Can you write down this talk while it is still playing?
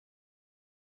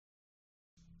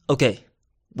Okay,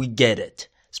 we get it.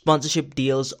 Sponsorship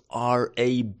deals are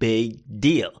a big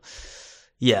deal.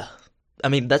 Yeah, I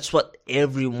mean, that's what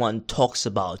everyone talks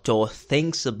about or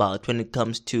thinks about when it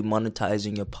comes to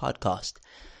monetizing your podcast.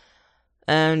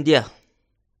 And yeah,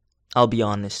 I'll be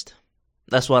honest.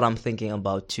 That's what I'm thinking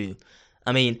about too.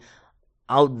 I mean,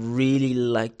 I would really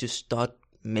like to start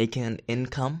making an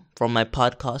income from my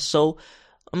podcast. So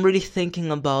I'm really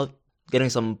thinking about getting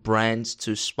some brands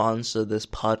to sponsor this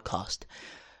podcast.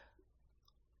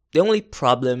 The only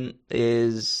problem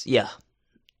is, yeah,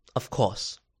 of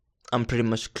course, I'm pretty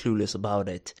much clueless about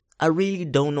it. I really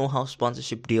don't know how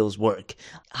sponsorship deals work,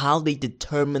 how they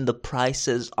determine the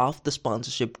prices of the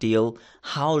sponsorship deal,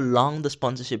 how long the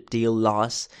sponsorship deal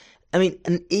lasts. I mean,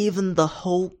 and even the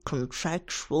whole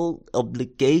contractual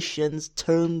obligations,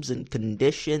 terms and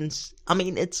conditions. I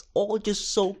mean, it's all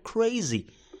just so crazy.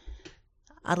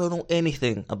 I don't know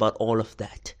anything about all of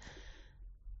that.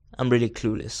 I'm really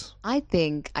clueless. I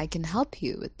think I can help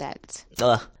you with that.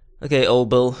 Okay,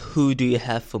 Obel, who do you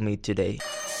have for me today?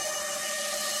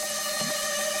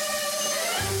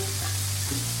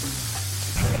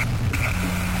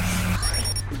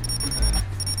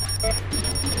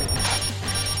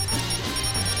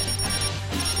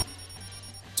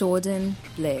 Jordan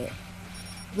Blair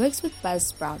works with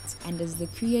Buzzsprout and is the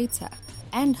creator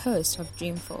and host of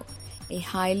Dreamful, a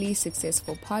highly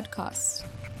successful podcast.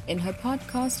 In her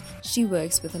podcast, she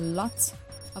works with a lot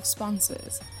of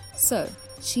sponsors, so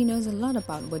she knows a lot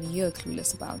about what you're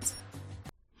clueless about.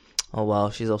 Oh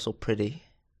wow, she's also pretty.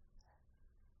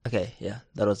 Okay, yeah,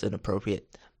 that was inappropriate.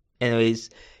 Anyways,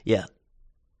 yeah,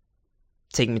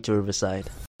 take me to Riverside.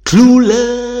 Clueless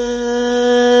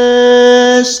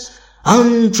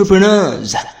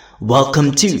Entrepreneurs!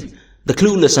 Welcome to The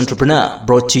Clueless Entrepreneur,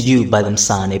 brought to you by the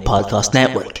Msane Podcast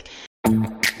Network.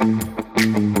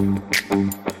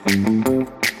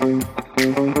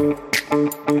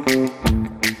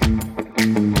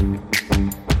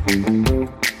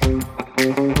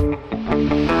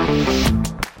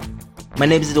 My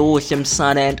name is Oshim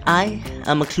Sana and I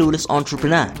am a clueless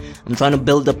entrepreneur. I'm trying to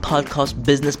build a podcast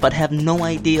business but have no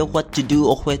idea what to do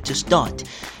or where to start.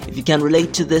 If you can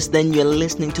relate to this, then you're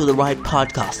listening to the right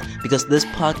podcast, because this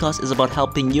podcast is about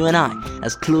helping you and I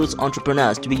as clueless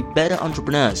entrepreneurs to be better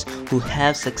entrepreneurs who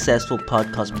have successful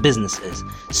podcast businesses.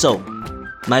 So,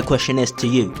 my question is to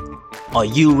you, are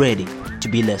you ready to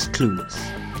be less clueless?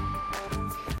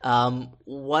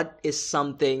 What is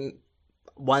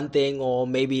one thing or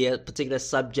maybe a particular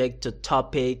subject or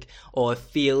topic or a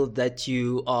field that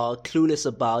you are clueless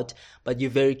about but you're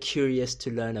very curious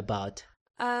to learn about?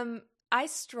 I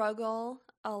struggle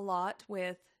a lot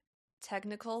with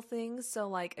technical things, so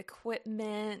like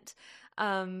equipment.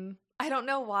 I don't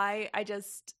know why,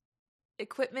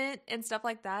 equipment and stuff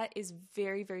like that is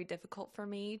very, very difficult for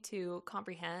me to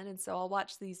comprehend. And so I'll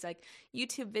watch these like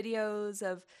YouTube videos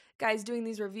of guys doing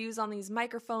these reviews on these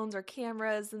microphones or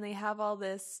cameras, and they have all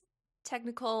this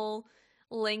technical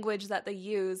language that they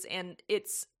use, and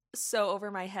it's so over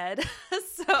my head.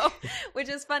 So, which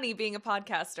is funny being a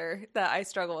podcaster that I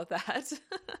struggle with that.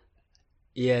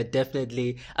 Yeah,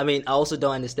 definitely. I mean, I also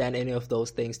don't understand any of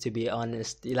those things, to be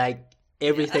honest. Like,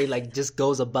 everything just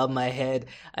goes above my head.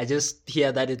 I just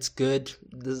hear that it's good.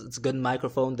 It's a good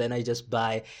microphone, then I just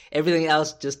buy. Everything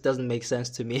else just doesn't make sense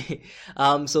to me.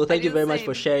 So thank you very much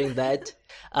for sharing that.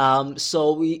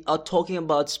 So we are talking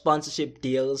about sponsorship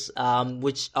deals,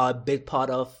 which are a big part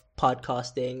of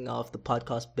podcasting, of the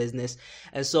podcast business.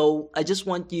 And so I just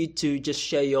want you to just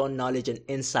share your knowledge and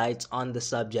insights on the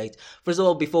subject. First of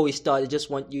all, before we start, I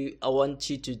want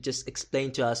you to just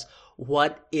explain to us,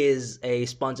 what is a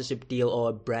sponsorship deal or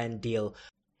a brand deal?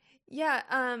 Yeah,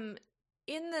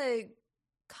 in the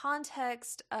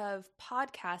context of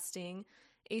podcasting,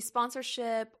 a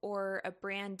sponsorship or a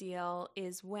brand deal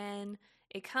is when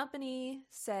a company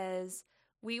says,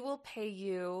 we will pay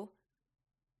you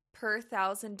per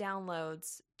 1,000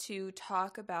 downloads to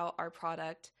talk about our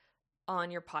product on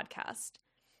your podcast.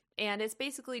 And it's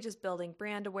basically just building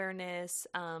brand awareness,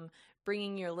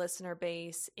 bringing your listener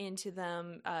base into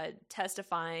them,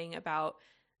 testifying about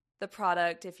the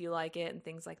product if you like it and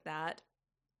things like that.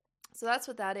 So that's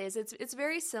what that is. It's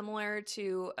very similar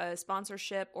to a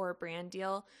sponsorship or a brand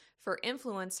deal for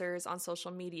influencers on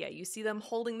social media. You see them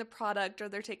holding the product, or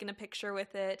they're taking a picture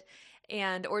with it,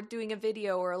 or doing a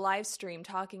video or a live stream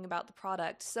talking about the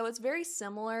product. So it's very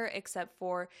similar, except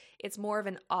for it's more of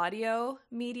an audio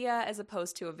media as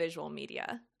opposed to a visual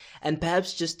media. And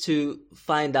perhaps just to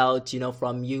find out,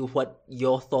 from you, what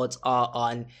your thoughts are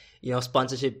on,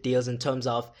 sponsorship deals in terms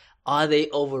of, are they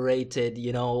overrated?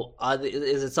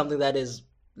 Is it something that is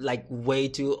like way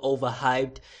too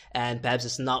overhyped, and perhaps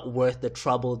it's not worth the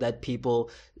trouble that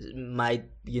people might,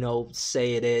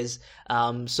 say it is.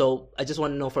 So I just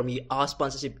want to know from you, are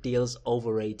sponsorship deals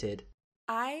overrated?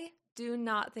 I do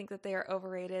not think that they are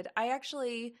overrated. I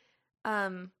actually,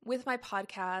 with my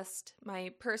podcast,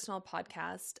 my personal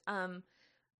podcast,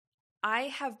 I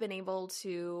have been able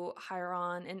to hire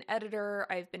on an editor.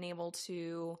 I've been able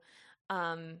to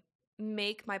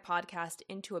make my podcast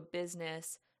into a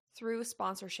business through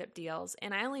sponsorship deals.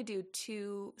 And I only do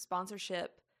 2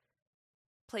 sponsorship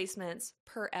placements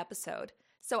per episode.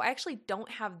 So I actually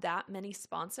don't have that many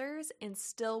sponsors. And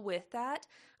still with that,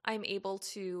 I'm able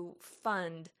to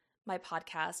fund my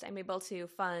podcast. I'm able to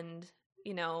fund,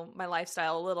 my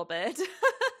lifestyle a little bit.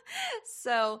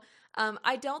 So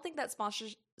I don't think that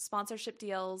sponsorship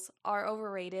deals are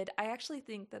overrated. I actually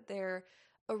think that they're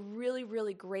a really,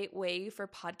 really great way for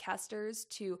podcasters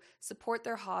to support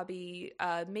their hobby,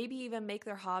 maybe even make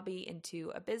their hobby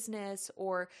into a business,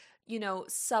 or,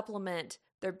 supplement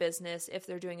their business if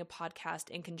they're doing a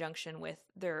podcast in conjunction with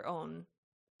their own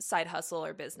side hustle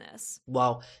or business.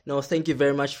 Wow. No, thank you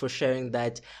very much for sharing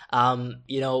that.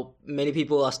 Many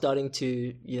people are starting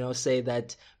to, say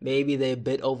that maybe they're a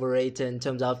bit overrated in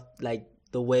terms of like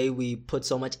the way we put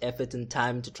so much effort and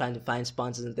time to trying to find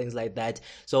sponsors and things like that.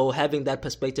 So having that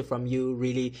perspective from you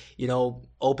really,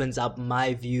 opens up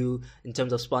my view in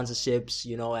terms of sponsorships,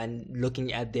 and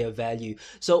looking at their value.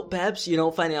 So perhaps,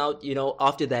 finding out,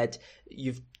 after that,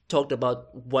 you've talked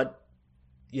about what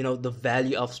the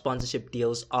value of sponsorship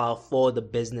deals are for the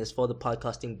business, for the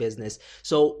podcasting business.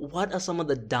 So what are some of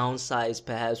the downsides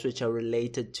perhaps which are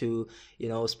related to,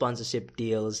 sponsorship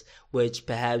deals, which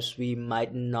perhaps we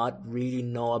might not really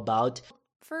know about?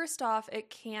 First off, it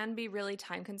can be really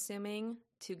time consuming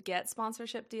to get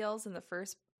sponsorship deals in the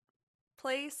first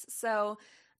place. So,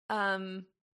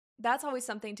 that's always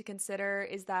something to consider,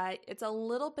 is that it's a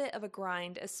little bit of a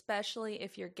grind, especially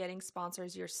if you're getting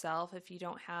sponsors yourself, if you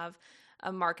don't have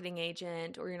a marketing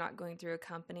agent or you're not going through a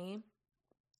company.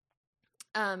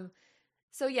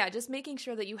 So yeah, just making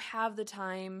sure that you have the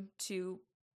time to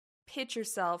pitch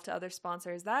yourself to other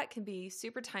sponsors. That can be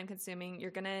super time consuming. You're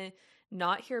going to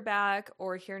not hear back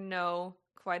or hear no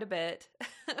quite a bit,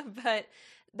 but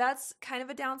that's kind of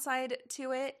a downside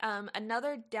to it.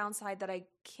 Another downside that I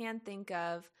can think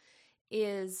of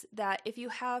is that if you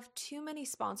have too many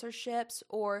sponsorships,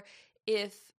 or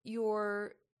if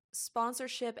your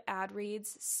sponsorship ad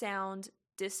reads sound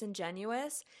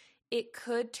disingenuous, it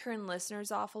could turn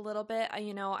listeners off a little bit.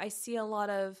 I see a lot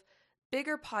of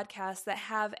bigger podcasts that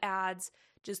have ads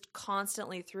just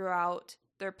constantly throughout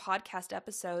their podcast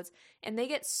episodes, and they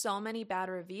get so many bad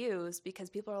reviews because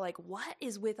people are like, what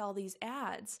is with all these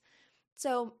ads?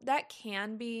 So that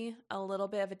can be a little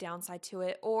bit of a downside to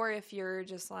it. Or if you're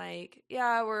just like,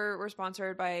 yeah, we're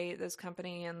sponsored by this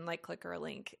company, and like click our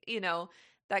link,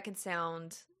 that can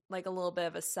sound like a little bit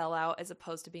of a sellout, as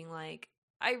opposed to being like,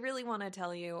 I really want to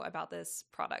tell you about this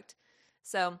product.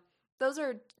 So those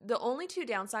are the only 2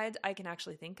 downsides I can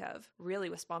actually think of, really,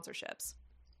 with sponsorships.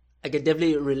 I can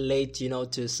definitely relate,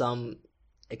 to some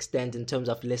extent in terms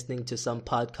of listening to some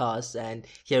podcasts and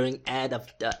hearing ad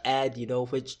after ad,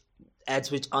 which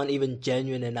ads which aren't even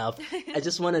genuine enough. I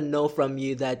just want to know from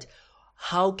you that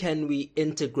how can we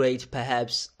integrate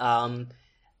perhaps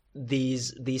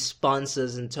these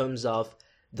sponsors in terms of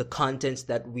the contents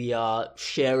that we are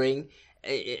sharing,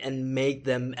 and make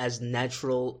them as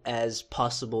natural as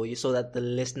possible, so that the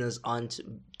listeners aren't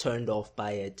turned off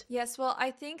by it? Yes, well,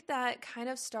 I think that kind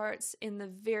of starts in the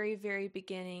very, very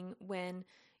beginning when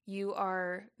you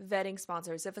are vetting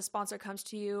sponsors. If a sponsor comes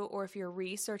to you, or if you're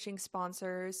researching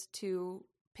sponsors to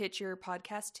pitch your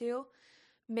podcast to,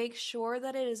 make sure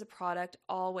that it is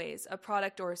always a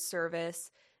product or a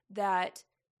service that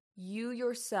you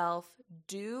yourself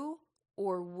do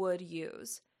or would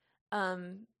use.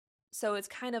 So it's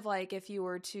kind of like if you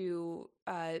were to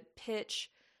pitch,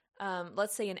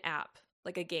 let's say, an app,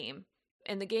 like a game,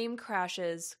 and the game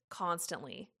crashes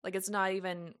constantly, like it's not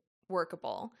even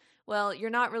workable. Well, you're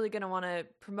not really going to want to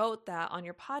promote that on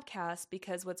your podcast,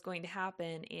 because what's going to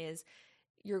happen is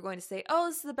you're going to say, oh,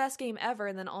 this is the best game ever.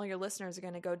 And then all your listeners are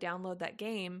going to go download that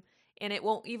game, and it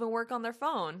won't even work on their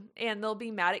phone, and they'll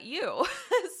be mad at you.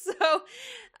 So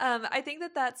I think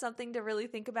that that's something to really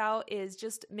think about, is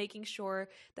just making sure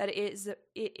that it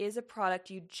is a product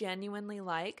you genuinely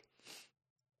like.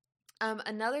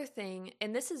 Another thing,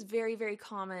 and this is very, very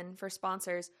common for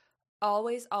sponsors,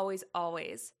 always, always,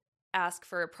 always ask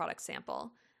for a product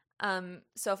sample.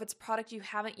 So if it's a product you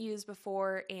haven't used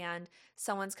before and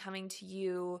someone's coming to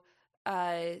you,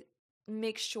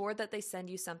 make sure that they send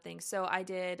you something. So I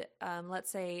did, let's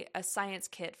say, a science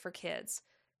kit for kids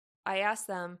I asked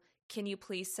them, can you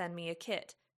please send me a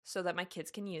kit so that my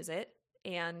kids can use it?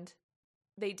 And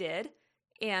they did.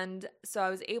 And so I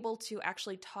was able to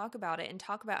actually talk about it and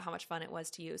talk about how much fun it was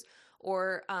to use.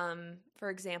 Or, for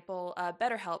example,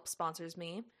 BetterHelp sponsors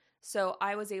me. So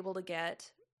I was able to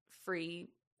get free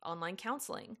online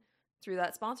counseling through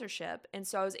that sponsorship. And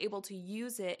so I was able to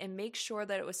use it and make sure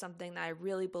that it was something that I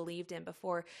really believed in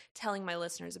before telling my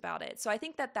listeners about it. So I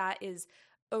think that that is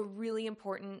a really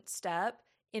important step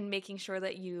in making sure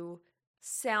that you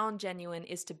sound genuine,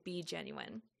 is to be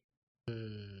genuine.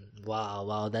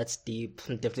 Wow, that's deep.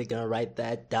 I'm definitely gonna write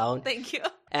that down. Thank you.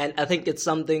 And I think it's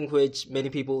something which many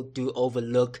people do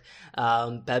overlook,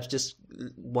 perhaps just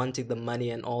wanting the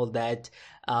money and all that.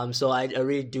 So I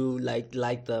really do like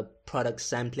the product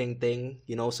sampling thing,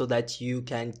 so that you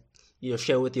can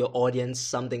share with your audience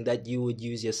something that you would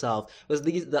use yourself. Because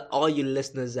these are all your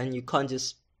listeners, and you can't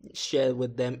just share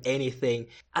with them anything.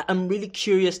 I'm really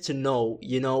curious to know,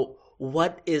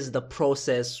 what is the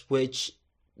process which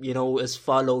is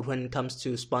followed when it comes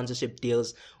to sponsorship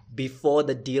deals before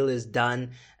the deal is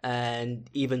done, and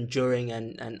even during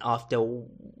and after.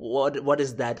 What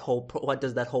does that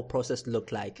whole process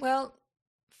look like? Well,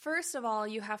 first of all,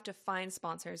 you have to find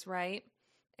sponsors, right?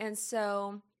 And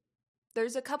so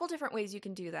there's a couple different ways you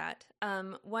can do that.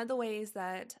 One of the ways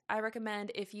that I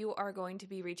recommend if you are going to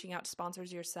be reaching out to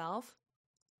sponsors yourself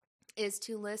is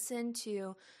to listen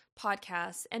to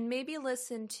podcasts, and maybe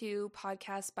listen to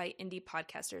podcasts by indie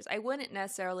podcasters. I wouldn't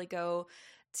necessarily go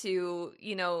to,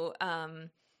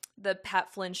 the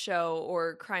Pat Flynn Show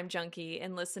or Crime Junkie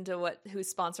and listen to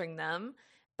who's sponsoring them,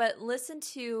 but listen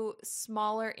to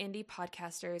smaller indie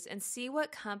podcasters and see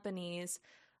what companies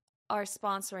are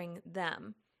sponsoring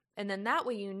them. And then that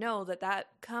way you know that that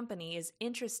company is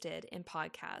interested in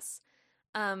podcasts.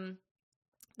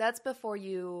 That's before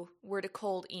you were to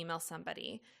cold email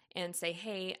somebody and say,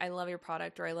 hey, I love your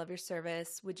product or I love your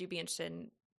service. Would you be interested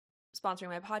in sponsoring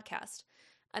my podcast?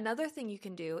 Another thing you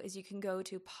can do is you can go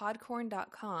to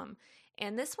podcorn.com.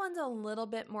 And this one's a little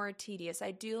bit more tedious.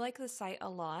 I do like the site a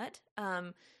lot.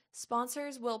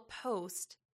 Sponsors will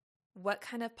post what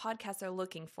kind of podcast they're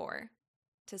looking for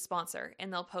to sponsor.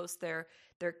 And they'll post their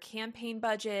campaign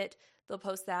budget. They'll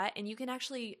post that, and you can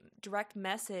actually direct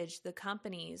message the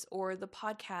companies or the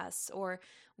podcasts or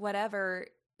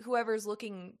whoever's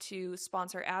looking to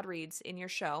sponsor ad reads in your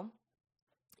show.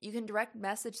 You can direct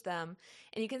message them,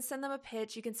 and you can send them a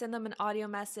pitch. You can send them an audio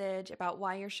message about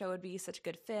why your show would be such a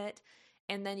good fit,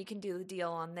 and then you can do the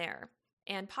deal on there.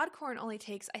 And Podcorn only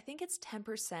takes, I think it's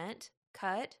 10%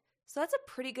 cut, so that's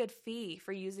a pretty good fee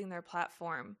for using their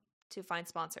platform to find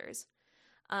sponsors.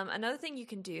 Another thing you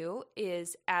can do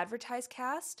is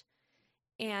AdvertiseCast.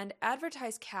 And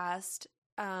AdvertiseCast,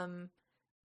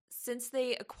 since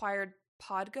they acquired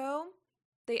Podgo,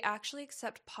 they actually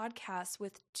accept podcasts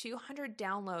with 200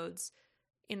 downloads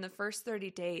in the first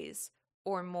 30 days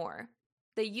or more.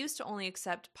 They used to only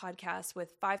accept podcasts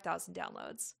with 5,000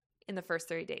 downloads in the first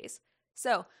 30 days.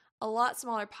 So a lot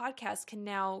smaller podcasts can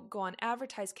now go on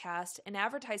AdvertiseCast, and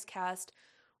AdvertiseCast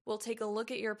will take a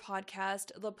look at your podcast.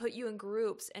 They'll put you in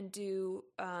groups and do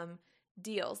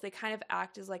deals. They kind of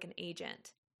act as like an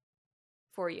agent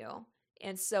for you.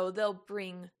 And so they'll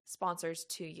bring sponsors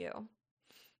to you.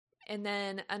 And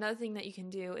then another thing that you can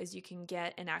do is you can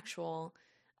get an actual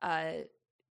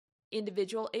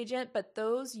individual agent, but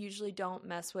those usually don't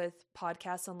mess with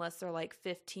podcasts unless they're like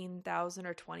 15,000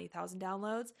 or 20,000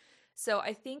 downloads. So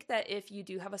I think that if you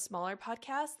do have a smaller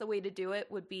podcast, the way to do it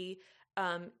would be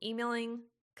emailing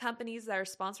companies that are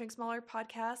sponsoring smaller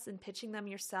podcasts and pitching them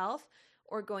yourself,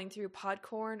 or going through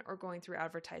Podcorn or going through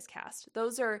AdvertiseCast.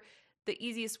 Those are the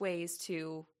easiest ways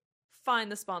to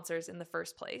find the sponsors in the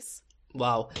first place.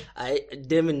 Wow, I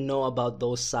didn't even know about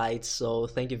those sites, so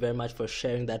thank you very much for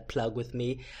sharing that plug with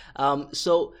me.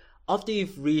 So after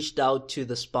you've reached out to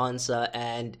the sponsor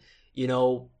and,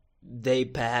 they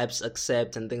perhaps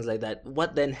accept and things like that,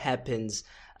 what then happens?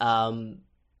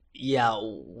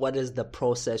 What is the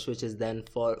process which is then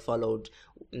followed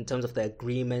in terms of the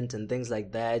agreement and things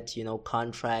like that,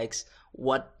 contracts?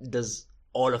 What does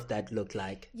all of that look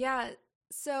like? Yeah,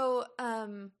 so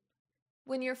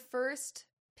when you're first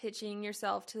pitching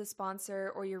yourself to the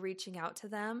sponsor or you're reaching out to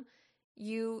them,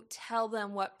 you tell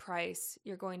them what price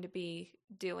you're going to be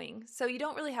doing. So you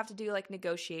don't really have to do like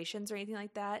negotiations or anything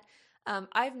like that.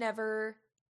 I've never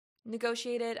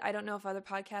negotiated. I don't know if other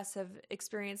podcasts have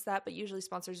experienced that, but usually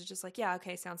sponsors are just like, yeah,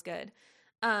 okay, sounds good.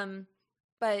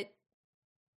 But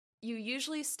you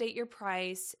usually state your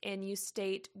price and you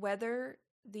state whether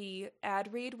the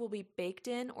ad read will be baked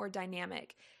in or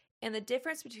dynamic. And the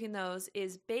difference between those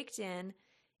is baked in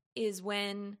is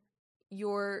when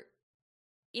your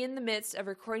in the midst of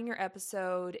recording your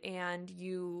episode and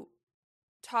you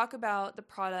talk about the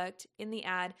product in the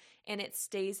ad and it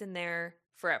stays in there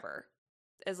forever.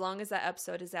 As long as that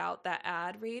episode is out, that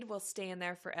ad read will stay in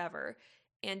there forever.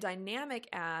 And dynamic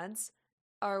ads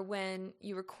are when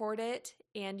you record it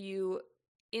and you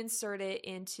insert it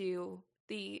into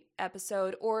the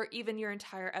episode or even your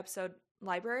entire episode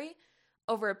library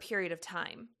over a period of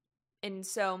time. And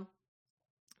so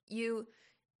you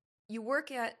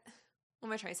work at, what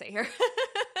am I trying to say here?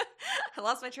 I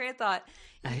lost my train of thought.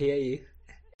 I hear you.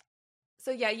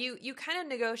 So yeah, you kind of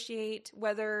negotiate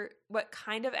what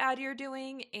kind of ad you're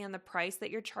doing and the price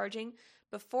that you're charging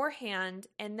beforehand,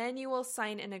 and then you will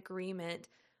sign an agreement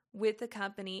with the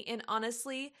company. And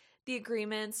honestly, the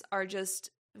agreements are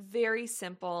just very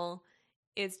simple.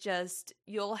 It's just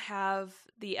you'll have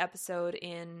the episode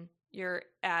in your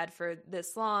ad for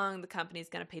this long, the company's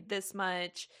going to pay this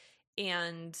much,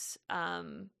 and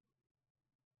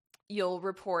you'll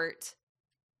report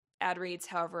ad reads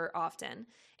however often.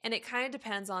 And it kind of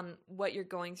depends on what you're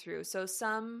going through. So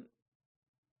some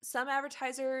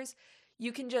advertisers,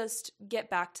 you can just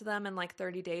get back to them in like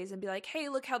 30 days and be like, hey,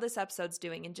 look how this episode's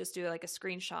doing, and just do like a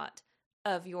screenshot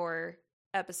of your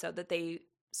episode that they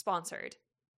sponsored.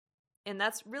 And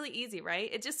that's really easy, right?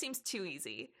 It just seems too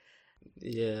easy.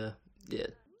 Yeah.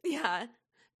 Yeah.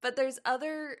 But there's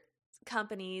other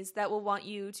companies that will want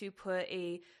you to put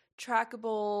a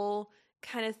trackable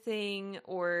kind of thing,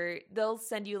 or they'll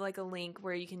send you like a link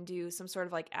where you can do some sort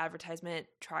of like advertisement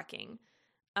tracking,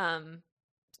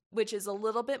 which is a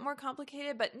little bit more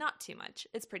complicated, but not too much.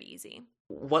 It's pretty easy.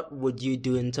 What would you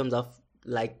do in terms of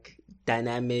like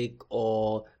dynamic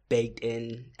or baked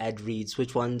in ad reads?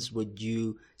 Which ones would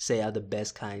you say are the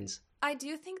best kinds? I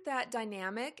do think that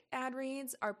dynamic ad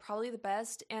reads are probably the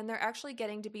best, and they're actually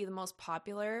getting to be the most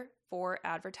popular for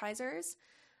advertisers.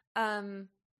 And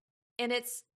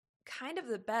it's kind of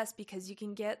the best because you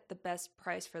can get the best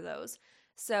price for those.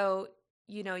 So,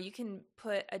 you can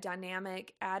put a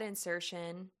dynamic ad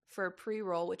insertion for a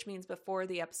pre-roll, which means before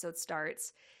the episode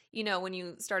starts. When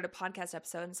you start a podcast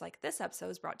episode, it's like, this episode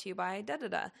is brought to you by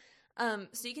da-da-da.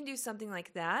 So you can do something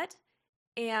like that.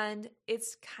 And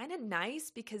it's kind of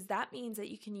nice because that means that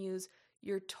you can use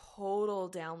your total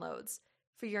downloads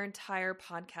for your entire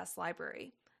podcast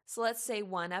library. So let's say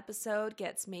one episode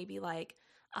gets maybe like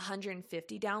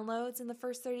 150 downloads in the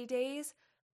first 30 days,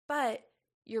 but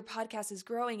your podcast is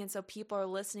growing and so people are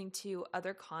listening to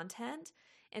other content.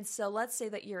 And so let's say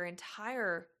that your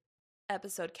entire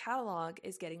episode catalog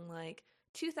is getting like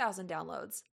 2,000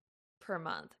 downloads per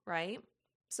month, right?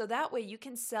 So that way you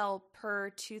can sell per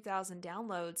 2,000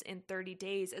 downloads in 30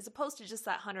 days as opposed to just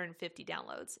that 150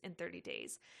 downloads in 30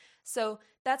 days. So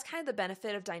that's kind of the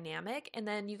benefit of dynamic. And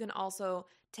then you can also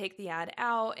take the ad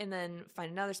out and then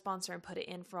find another sponsor and put it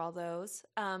in for all those.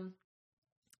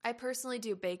 I personally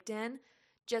do baked in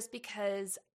just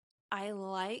because I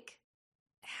like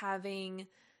having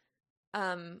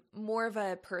more of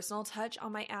a personal touch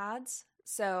on my ads.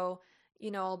 So,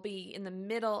 I'll be in the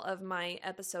middle of my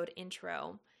episode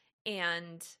intro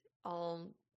and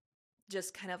I'll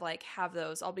just kind of like have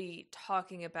those. I'll be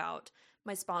talking about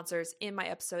my sponsors in my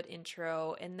episode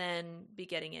intro and then be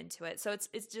getting into it. So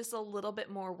it's just a little bit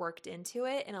more worked into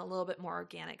it and a little bit more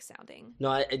organic sounding.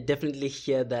 No, I definitely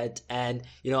hear that. And,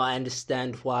 I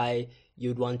understand why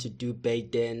you'd want to do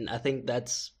baked in. I think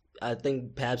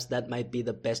perhaps that might be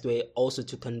the best way also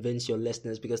to convince your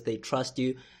listeners because they trust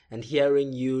you, and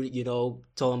hearing you,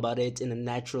 talking about it in a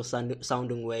natural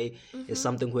sounding way is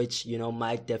something which,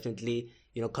 might definitely,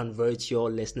 convert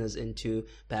your listeners into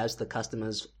perhaps the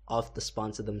customers of the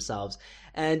sponsor themselves.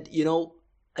 And,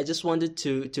 I just wanted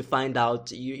to find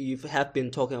out, you have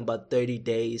been talking about 30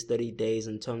 days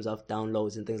in terms of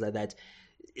downloads and things like that.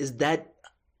 Is that,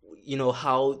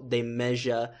 how they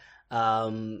measure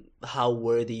how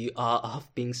worthy you are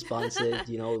of being sponsored,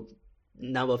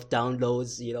 number of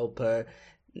downloads, per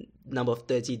number of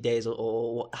 30 days,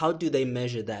 or how do they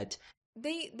measure that?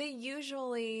 They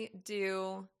usually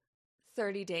do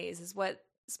 30 days is what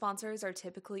sponsors are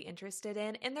typically interested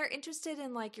in, and they're interested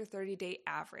in like your 30-day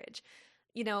average.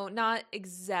 Not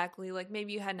exactly like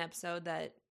maybe you had an episode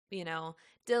that did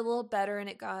a little better and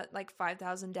it got like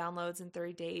 5,000 downloads in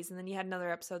 30 days. And then you had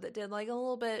another episode that did like a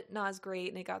little bit not as great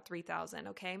and it got 3,000.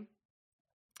 Okay.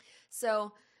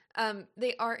 So,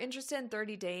 they are interested in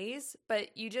 30 days,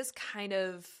 but you just kind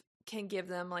of can give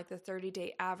them like the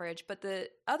 30-day average. But the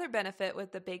other benefit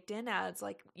with the baked in ads,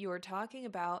 like you were talking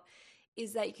about,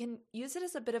 is that you can use it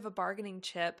as a bit of a bargaining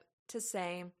chip to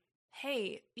say,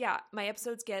 hey, yeah, my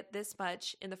episodes get this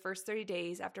much in the first 30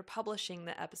 days after publishing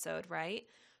the episode, right?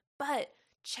 But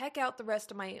check out the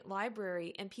rest of my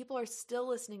library, and people are still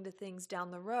listening to things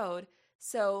down the road.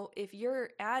 So if your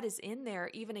ad is in there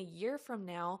even a year from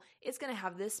now, it's going to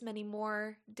have this many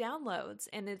more downloads,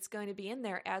 and it's going to be in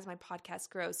there as my podcast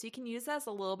grows. So you can use that as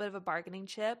a little bit of a bargaining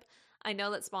chip. I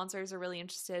know that sponsors are really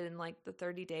interested in like the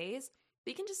 30 days,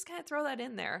 but you can just kind of throw that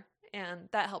in there, and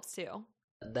that helps too.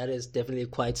 That is definitely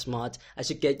quite smart. I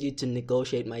should get you to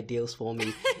negotiate my deals for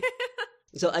me.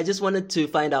 So I just wanted to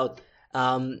find out,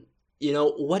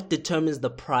 what determines the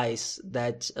price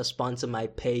that a sponsor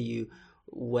might pay you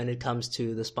when it comes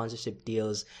to the sponsorship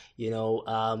deals?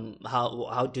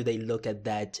 How do they look at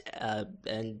that?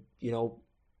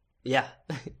 Yeah.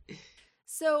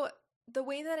 So the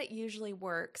way that it usually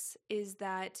works is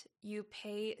that you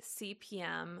pay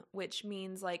CPM, which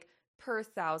means like per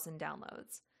 1,000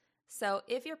 downloads. So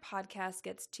if your podcast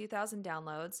gets 2,000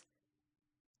 downloads,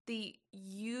 the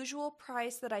usual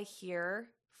price that I hear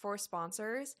for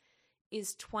sponsors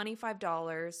is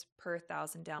 $25 per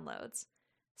 1,000 downloads.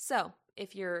 So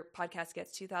if your podcast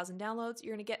gets 2,000 downloads,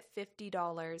 you're going to get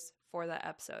 $50 for that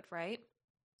episode, right?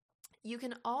 You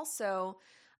can also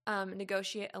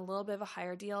negotiate a little bit of a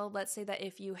higher deal. Let's say that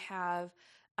if you have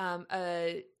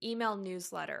a email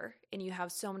newsletter and you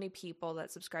have so many people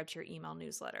that subscribe to your email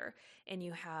newsletter, and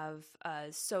you have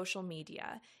social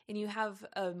media, and you have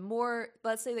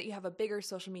let's say that you have a bigger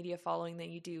social media following than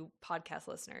you do podcast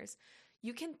listeners,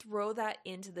 you can throw that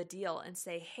into the deal and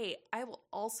say, hey, I will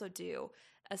also do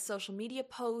a social media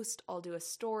post, I'll do a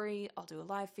story, I'll do a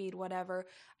live feed, whatever.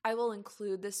 I will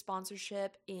include this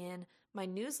sponsorship in my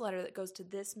newsletter that goes to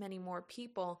this many more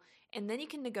people. And then you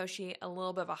can negotiate a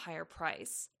little bit of a higher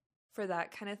price for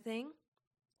that kind of thing.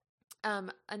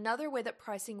 Another way that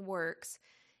pricing works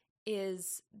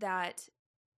is that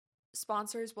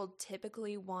sponsors will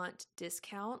typically want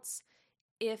discounts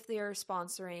if they are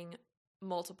sponsoring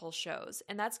multiple shows.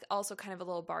 And that's also kind of a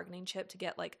little bargaining chip to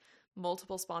get like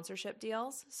multiple sponsorship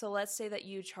deals. So let's say that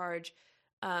you charge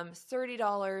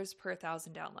 $30 per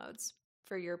 1,000 downloads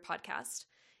for your podcast,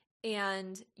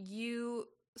 and you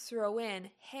throw in,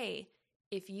 hey,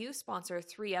 if you sponsor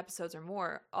 3 episodes or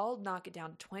more, I'll knock it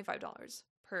down to $25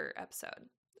 per episode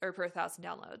or per 1,000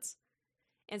 downloads.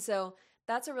 And so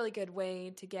that's a really good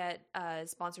way to get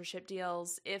sponsorship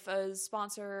deals. If a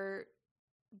sponsor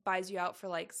buys you out for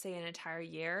like, say, an entire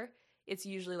year, it's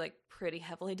usually like pretty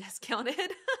heavily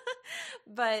discounted.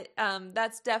 But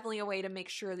that's definitely a way to make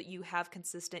sure that you have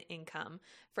consistent income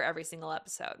for every single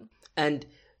episode. And,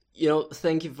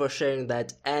 thank you for sharing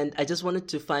that. And I just wanted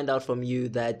to find out from you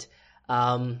that,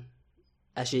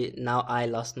 actually, now I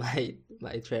lost my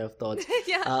train of thought.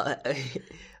 Yeah.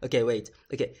 Okay, wait.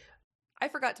 Okay. I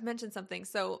forgot to mention something,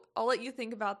 so I'll let you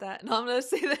think about that, and I'm going to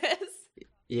say this.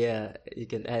 Yeah, you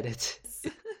can add it.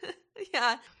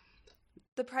 Yeah.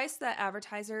 The price that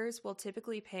advertisers will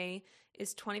typically pay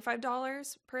is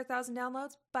 $25 per 1,000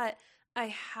 downloads, but I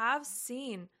have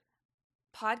seen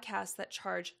podcasts that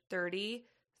charge $30,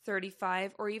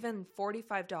 $35, or even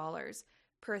 $45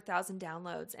 per 1,000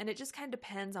 downloads. And it just kind of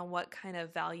depends on what kind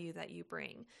of value that you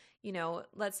bring.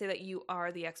 Let's say that you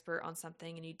are the expert on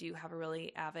something and you do have a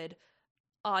really avid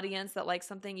audience that likes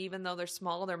something, even though they're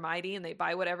small, they're mighty, and they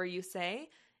buy whatever you say.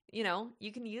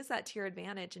 You can use that to your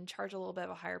advantage and charge a little bit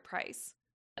of a higher price.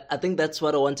 I think that's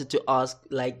what I wanted to ask.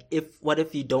 Like, what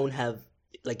if you don't have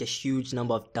like a huge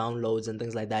number of downloads and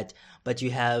things like that, but you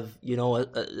have,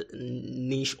 a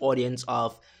niche audience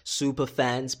of super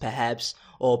fans perhaps,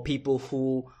 or people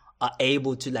who are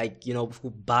able to who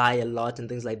buy a lot and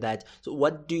things like that. So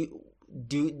what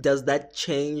does that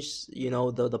change,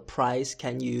 the price?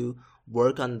 Can you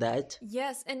work on that?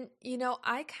 Yes. And,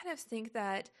 I kind of think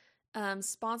that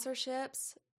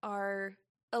sponsorships are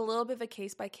a little bit of a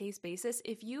case-by-case basis.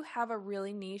 If you have a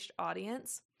really niche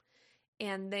audience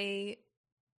and they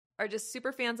are just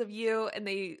super fans of you and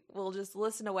they will just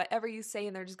listen to whatever you say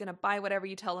and they're just going to buy whatever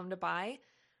you tell them to buy,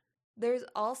 there's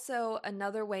also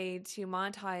another way to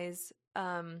monetize,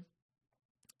 and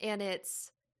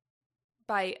it's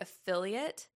by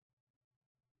affiliate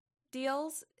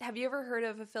deals. Have you ever heard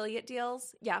of affiliate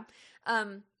deals? Yeah.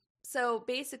 So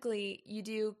basically you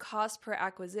do cost per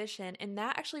acquisition, and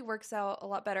that actually works out a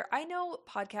lot better. I know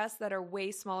podcasts that are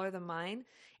way smaller than mine,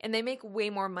 and they make way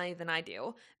more money than I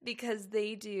do because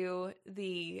they do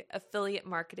the affiliate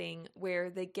marketing where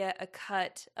they get a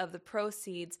cut of the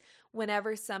proceeds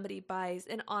whenever somebody buys.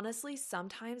 And honestly,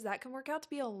 sometimes that can work out to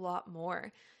be a lot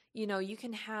more. You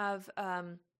can have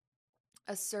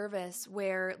a service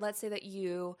where, let's say that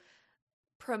you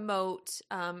promote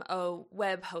a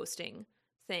web hosting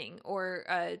thing or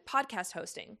podcast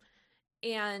hosting,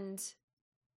 and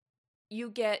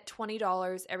you get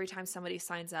 $20 every time somebody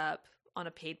signs up on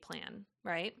a paid plan,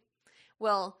 right?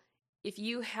 Well, if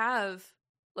you have,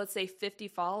 let's say, 50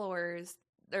 followers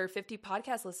or 50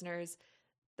 podcast listeners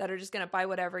that are just going to buy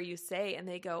whatever you say, and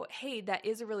they go, hey, that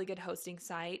is a really good hosting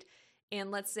site.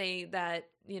 And let's say that,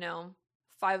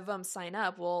 5 of them sign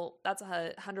up. Well, that's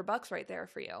 $100 right there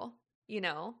for you,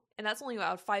 and that's only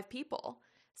about 5 people.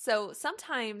 So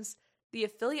sometimes the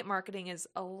affiliate marketing is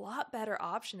a lot better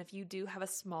option if you do have a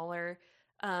smaller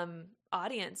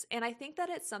audience. And I think that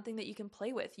it's something that you can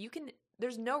play with.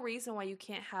 There's no reason why you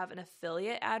can't have an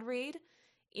affiliate ad read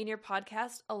in your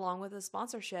podcast along with a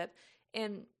sponsorship,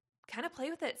 and kind of play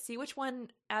with it. See which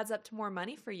one adds up to more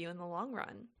money for you in the long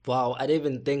run. Wow, I didn't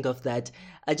even think of that.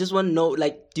 I just want to know,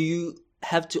 do you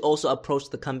have to also approach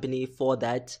the company for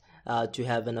that to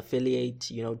have an affiliate,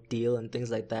 deal and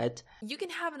things like that? You can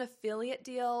have an affiliate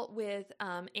deal with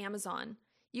Amazon.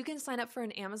 You can sign up for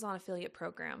an Amazon affiliate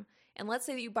program. And let's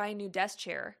say that you buy a new desk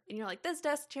chair and you're like, this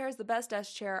desk chair is the best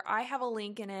desk chair. I have a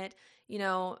link in it,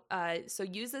 so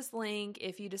use this link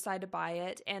if you decide to buy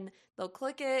it. And they'll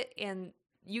click it and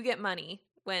you get money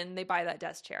when they buy that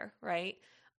desk chair, right?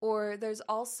 Or there's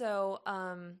also,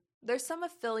 there's some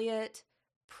affiliate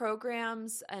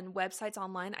programs and websites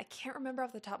online. I can't remember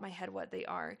off the top of my head what they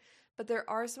are, but there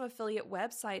are some affiliate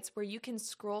websites where you can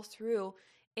scroll through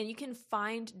and you can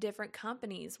find different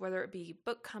companies, whether it be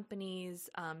book companies,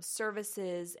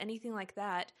 services, anything like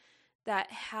that,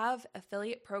 that have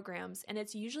affiliate programs. And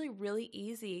it's usually really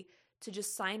easy to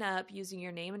just sign up using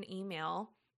your name and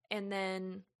email, and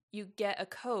then you get a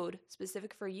code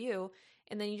specific for you,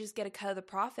 and then you just get a cut of the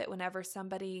profit whenever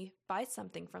somebody buys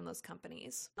something from those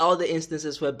companies. All the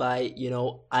instances whereby,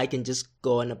 I can just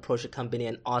go and approach a company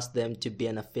and ask them to be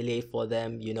an affiliate for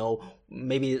them,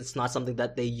 maybe it's not something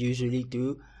that they usually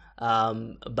do,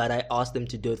 but I ask them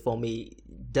to do it for me.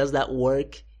 Does that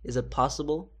work? Is it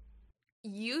possible?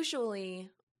 Usually,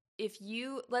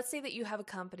 let's say that you have a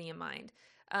company in mind.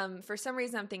 For some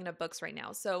reason, I'm thinking of books right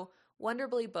now. So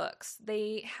Wonderly Books,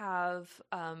 they have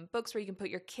books where you can put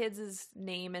your kids'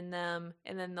 name in them,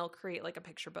 and then they'll create like a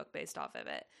picture book based off of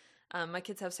it. My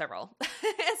kids have several.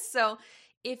 So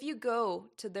if you go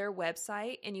to their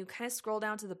website and you kind of scroll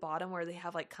down to the bottom where they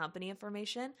have like company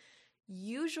information,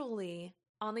 usually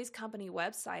on these company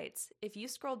websites, if you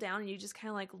scroll down and you just kind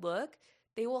of like look,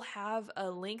 they will have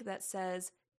a link that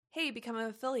says, hey, become an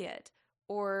affiliate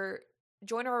or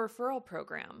join our referral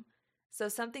program. So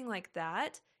something like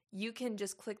that, you can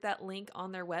just click that link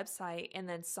on their website and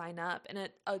then sign up. And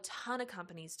a ton of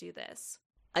companies do this.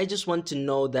 I just want to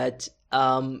know that,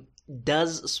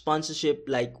 does sponsorship,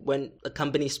 like when a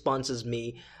company sponsors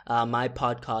me, my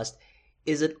podcast,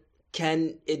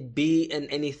 can it be in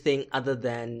anything other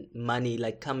than money,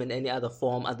 like come in any other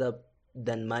form other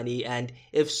than money? And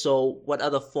if so, what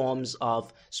other forms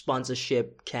of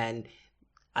sponsorship can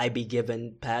I be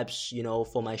given, perhaps,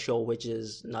 for my show, which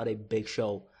is not a big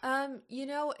show?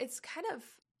 It's kind of,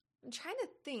 I'm trying to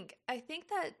think. I think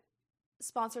that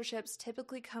sponsorships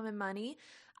typically come in money.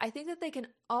 I think that they can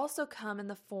also come in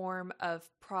the form of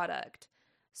product.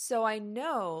 So I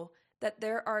know that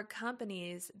there are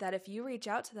companies that if you reach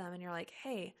out to them and you're like,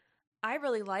 hey, I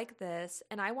really like this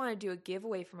and I want to do a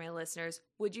giveaway for my listeners,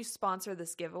 would you sponsor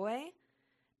this giveaway?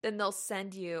 Then they'll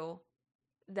send you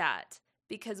that.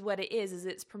 Because what it is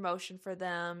it's promotion for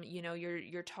them.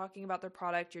 You're talking about their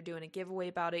product, you're doing a giveaway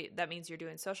about it. That means you're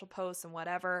doing social posts and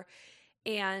whatever.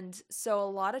 And so a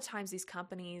lot of times these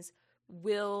companies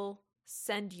will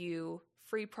send you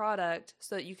free product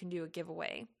so that you can do a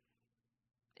giveaway.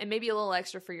 And maybe a little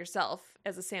extra for yourself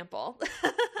as a sample.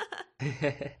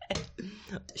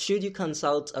 Should you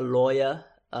consult a lawyer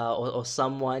or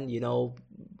someone,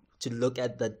 to look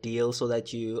at the deal so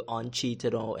that you aren't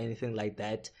cheated or anything like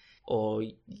that? Or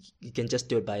you can just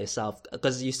do it by yourself?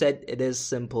 Because you said it is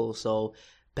simple, so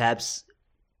perhaps,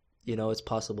 it's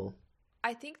possible.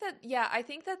 I think that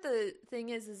the thing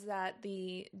is that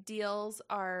the deals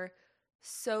are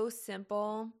so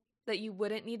simple that you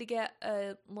wouldn't need to get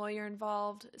a lawyer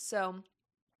involved. So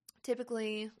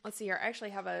typically, let's see here, I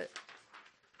actually have a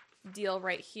deal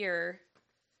right here,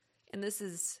 and this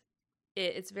is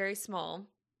it. It's very small.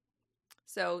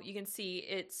 So you can see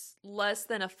it's less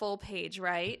than a full page,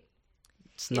 right?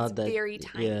 It's not that very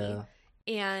tiny. Yeah.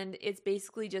 And it's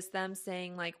basically just them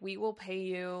saying, like, we will pay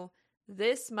you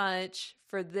this much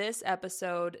for this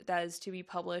episode that is to be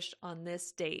published on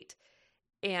this date.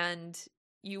 And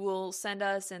you will send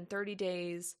us in 30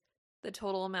 days the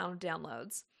total amount of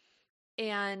downloads.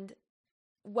 And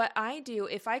what I do,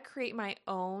 if I create my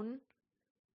own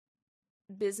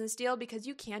business deal, because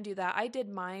you can do that, I did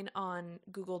mine on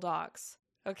Google Docs,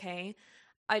 okay?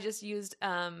 I just used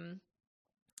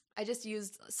I just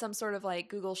used some sort of like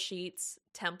Google Sheets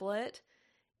template,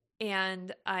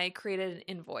 and I created an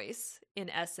invoice in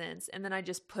essence, and then I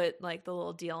just put like the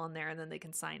little deal in there, and then they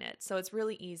can sign it. So it's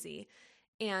really easy.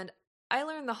 And I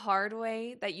learned the hard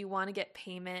way that you want to get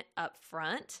payment up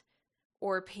front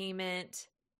or payment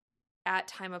at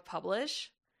time of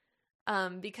publish.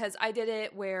 Because I did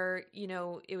it where,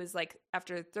 it was like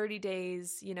after 30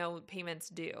 days, payments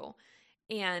due.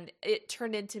 And it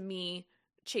turned into me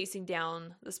chasing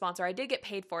down the sponsor. I did get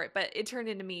paid for it, but it turned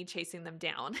into me chasing them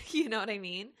down. You know what I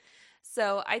mean?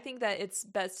 So I think that it's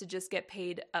best to just get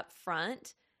paid up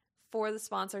front for the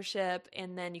sponsorship,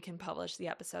 and then you can publish the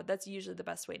episode. That's usually the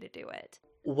best way to do it.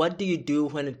 What do you do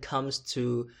when it comes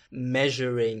to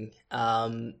measuring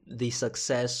the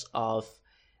success of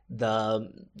the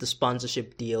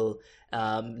sponsorship deal?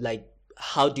 Like,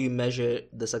 how do you measure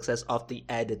the success of the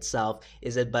ad itself?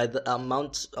 Is it by the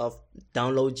amount of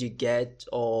downloads you get,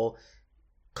 or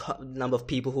number of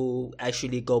people who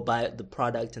actually go buy the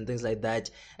product and things like that?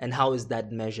 And how is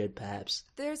that measured, perhaps?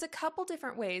 There's a couple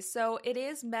different ways. So it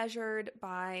is measured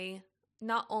by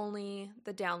not only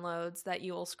the downloads that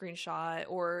you will screenshot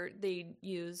or they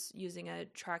use using a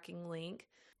tracking link.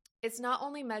 It's not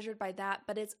only measured by that,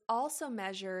 but it's also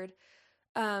measured.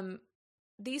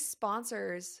 These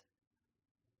sponsors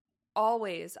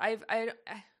always, I'm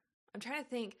trying to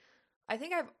think. I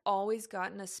think I've always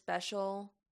gotten a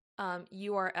special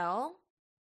URL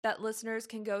that listeners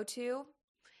can go to,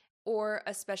 or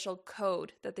a special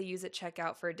code that they use at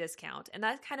checkout for a discount. And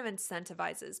that kind of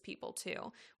incentivizes people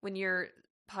too, when your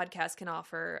podcast can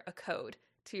offer a code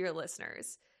to your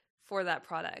listeners for that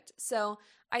product. So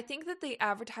I think that the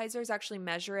advertisers actually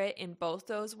measure it in both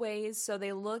those ways. So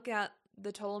they look at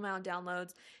the total amount of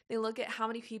downloads. They look at how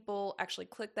many people actually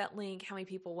clicked that link, how many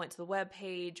people went to the web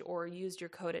page or used your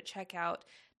code at checkout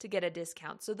to get a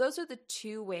discount. So those are the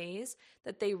two ways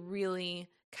that they really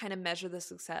kind of measure the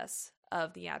success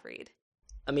of the ad read.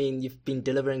 I mean, you've been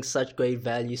delivering such great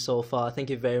value so far. Thank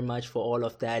you very much for all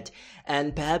of that.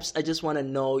 And perhaps I just want to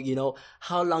know,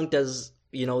 how long does,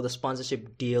 the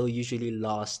sponsorship deal usually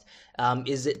last?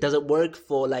 Does it work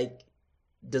for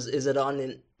is it on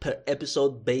an per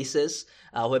episode basis,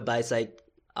 whereby it's like,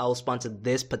 I'll sponsor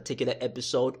this particular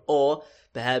episode, or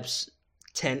perhaps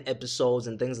 10 episodes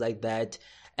and things like that?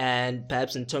 And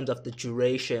perhaps in terms of the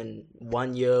duration,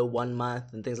 1 year, 1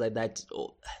 month, and things like that.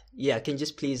 Yeah, can you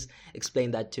just please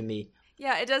explain that to me?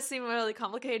 Yeah, it does seem really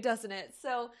complicated, doesn't it?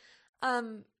 So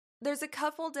there's a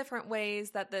couple different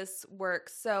ways that this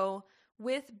works. So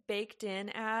with baked in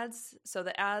ads, so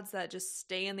the ads that just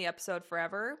stay in the episode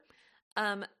forever,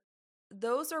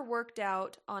 those are worked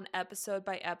out on episode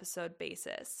by episode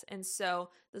basis. And so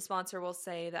the sponsor will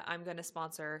say that I'm going to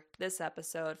sponsor this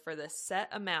episode for this set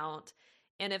amount.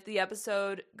 And if the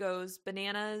episode goes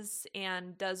bananas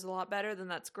and does a lot better, then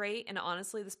that's great. And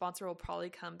honestly, the sponsor will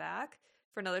probably come back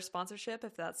for another sponsorship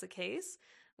if that's the case,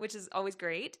 which is always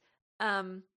great.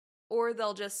 Or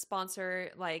they'll just sponsor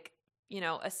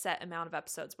a set amount of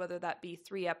episodes, whether that be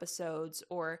 3 episodes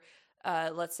or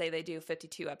let's say they do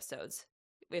 52 episodes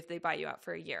if they buy you out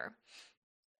for a year.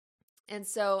 And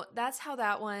so that's how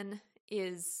that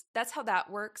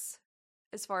works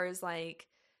as far as like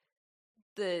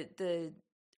the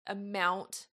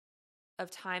amount of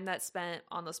time that's spent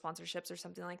on those sponsorships or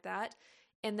something like that.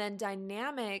 And then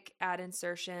dynamic ad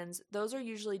insertions, those are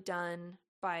usually done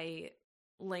by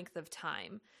length of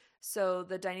time. So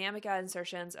the dynamic ad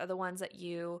insertions are the ones that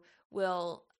you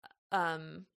will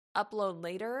upload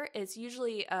later. It's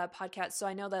usually a podcast. So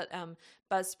I know that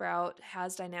Buzzsprout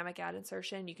has dynamic ad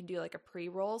insertion. You can do like a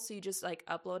pre-roll. So you just like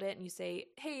upload it and you say,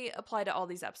 hey, apply to all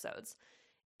these episodes.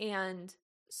 And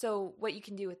so what you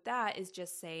can do with that is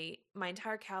just say my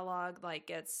entire catalog,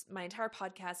 my entire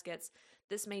podcast gets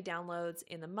this many downloads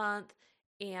in the month.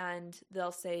 And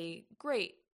they'll say,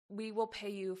 great, we will pay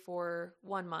you for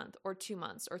 1 month or 2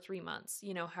 months or 3 months,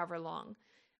 however long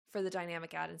for the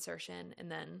dynamic ad insertion,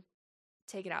 and then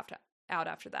take it out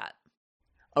after that.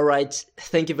 All right.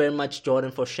 Thank you very much,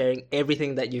 Jordan, for sharing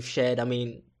everything that you've shared. I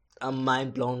mean, I'm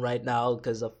mind blown right now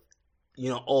because of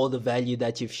all the value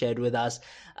that you've shared with us.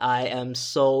 I am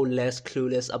so less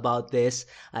clueless about this.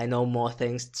 I know more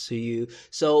thanks to you.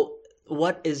 So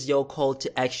what is your call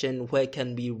to action? Where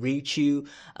can we reach you?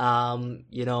 Can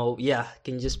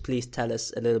you just please tell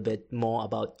us a little bit more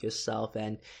about yourself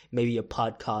and maybe your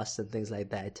podcast and things like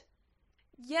that?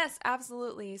 Yes,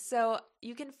 absolutely. So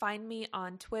you can find me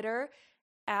on Twitter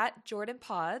at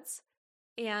JordanPods.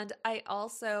 And I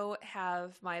also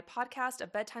have my podcast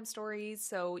of bedtime stories.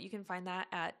 So you can find that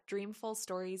at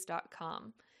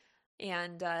dreamfulstories.com.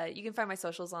 And you can find my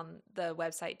socials on the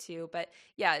website too. But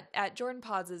yeah, at Jordan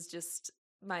Pods is just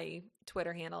my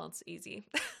Twitter handle. It's easy.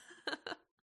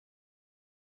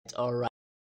 All right.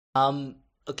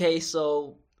 Okay,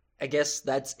 so I guess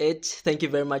that's it. Thank you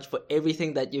very much for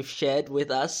everything that you've shared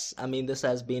with us. I mean, this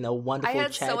has been a wonderful I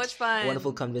had chat, so much fun. a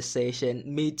wonderful conversation.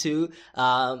 Me too.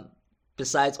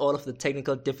 Besides all of the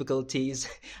technical difficulties,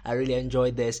 I really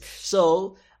enjoyed this.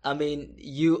 So, I mean,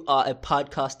 you are a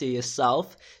podcaster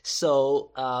yourself,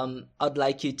 so I'd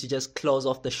like you to just close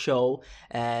off the show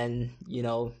and,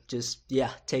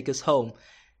 take us home.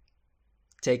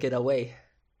 Take it away.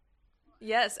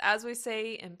 Yes, as we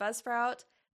say in Buzzsprout,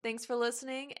 thanks for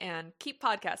listening and keep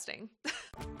podcasting.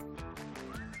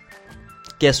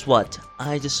 Guess what?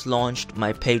 I just launched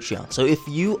my Patreon. So if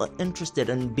you are interested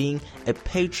in being a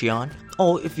Patreon,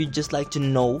 or if you'd just like to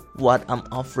know what I'm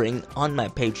offering on my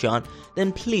Patreon,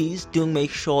 then please do make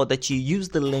sure that you use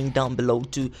the link down below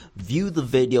to view the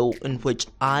video in which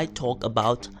I talk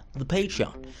about the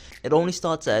Patreon. It only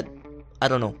starts at,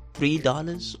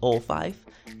 $3 or $5.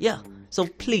 Yeah, so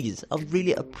please, I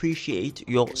really appreciate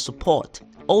your support.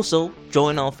 Also,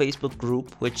 join our Facebook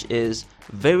group, which is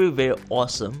very, very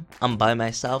awesome. I'm by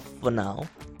myself for now,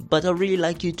 but I'd really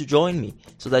like you to join me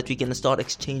so that we can start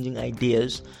exchanging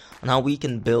ideas on how we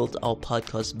can build our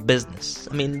podcast business.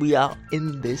 I mean, we are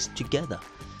in this together.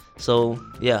 So,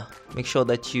 yeah, make sure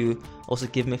that you also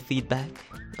give me feedback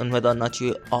on whether or not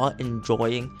you are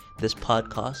enjoying this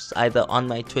podcast, either on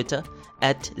my Twitter,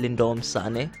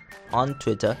 @LindormSane on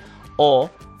Twitter, or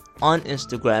on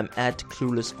Instagram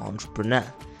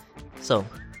 @CluelessEntrepreneur. So,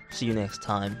 see you next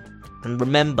time. And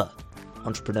remember,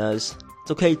 entrepreneurs,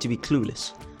 it's okay to be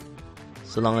clueless.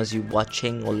 So long as you're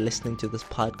watching or listening to this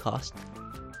podcast,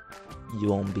 you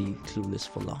won't be clueless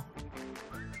for long.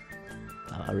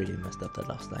 I really messed up that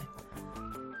last line.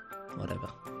 Whatever.